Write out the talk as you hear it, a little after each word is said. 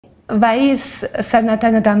why is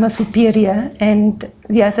Sanatana Dharma superior and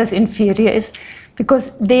the others inferior is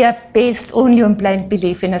because they are based only on blind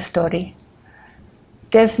belief in a story.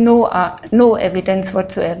 There's no evidence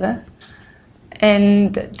whatsoever,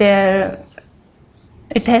 and it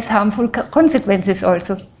has harmful consequences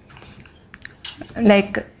also.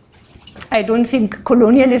 Like, I don't think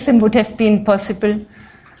colonialism would have been possible,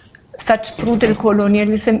 such brutal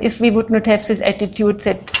colonialism, if we would not have this attitude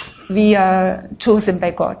that we are chosen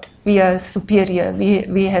by God, we are superior,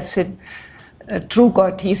 we have the true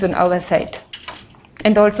God, He's on our side.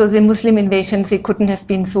 And also the Muslim invasions, they couldn't have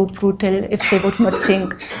been so brutal if they would not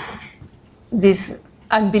think these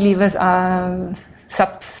unbelievers are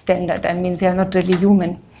substandard. I mean, they are not really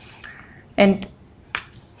human. And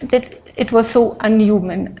that it was so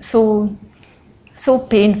unhuman, so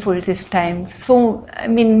painful this time. So, I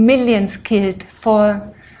mean, millions killed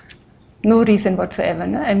for no reason whatsoever.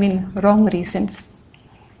 No? I mean, wrong reasons.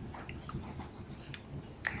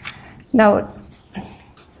 Now,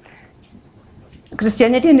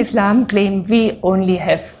 Christianity and Islam claim we only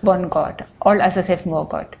have one God. All others have more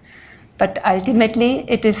God. But ultimately,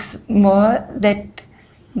 it is more that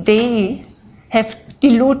they have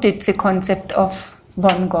diluted the concept of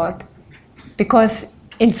one God. Because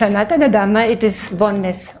in Sanatana Dharma, it is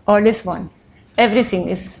oneness. All is one. Everything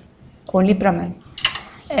is only Brahman.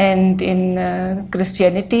 And in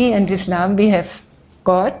Christianity and Islam, we have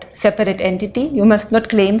God, separate entity. You must not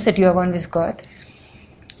claim that you are one with God.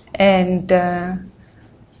 And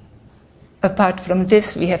apart from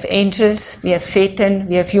this, we have angels, we have Satan,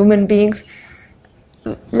 we have human beings.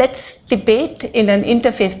 Let's debate in an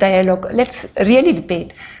interfaith dialogue. Let's really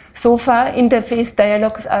debate. So far, interfaith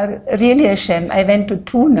dialogues are really a sham. I went to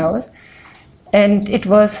 2 now, and it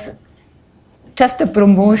was just a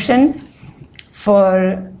promotion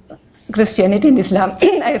for Christianity and Islam.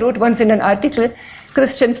 I wrote once in an article,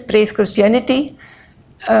 Christians praise Christianity,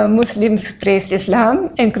 Muslims praised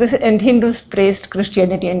Islam, and Hindus praised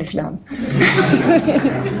Christianity and Islam.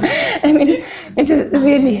 I mean, it is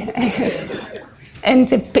really... And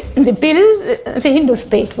the bill the Hindus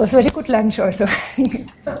paid was very good lunch also.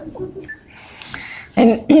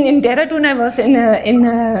 And in Dehradun I was in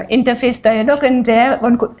a interfaith dialogue, and there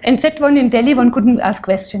one could, and that one in Delhi one couldn't ask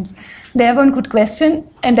questions. There one could question,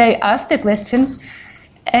 and I asked a question,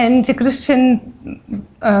 and the Christian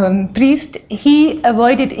priest, he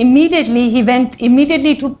avoided immediately, he went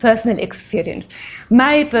immediately to personal experience.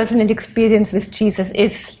 My personal experience with Jesus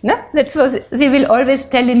is, no, that was, they will always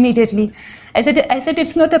tell immediately. I said,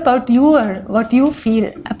 it's not about you or what you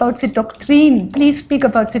feel, about the doctrine. Please speak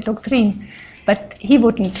about the doctrine. But he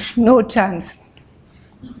wouldn't, no chance.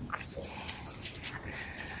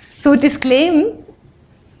 So this claim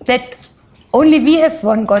that only we have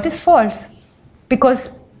one God is false, because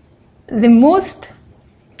the most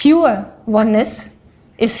pure oneness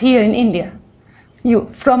is here in India.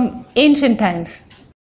 From ancient times,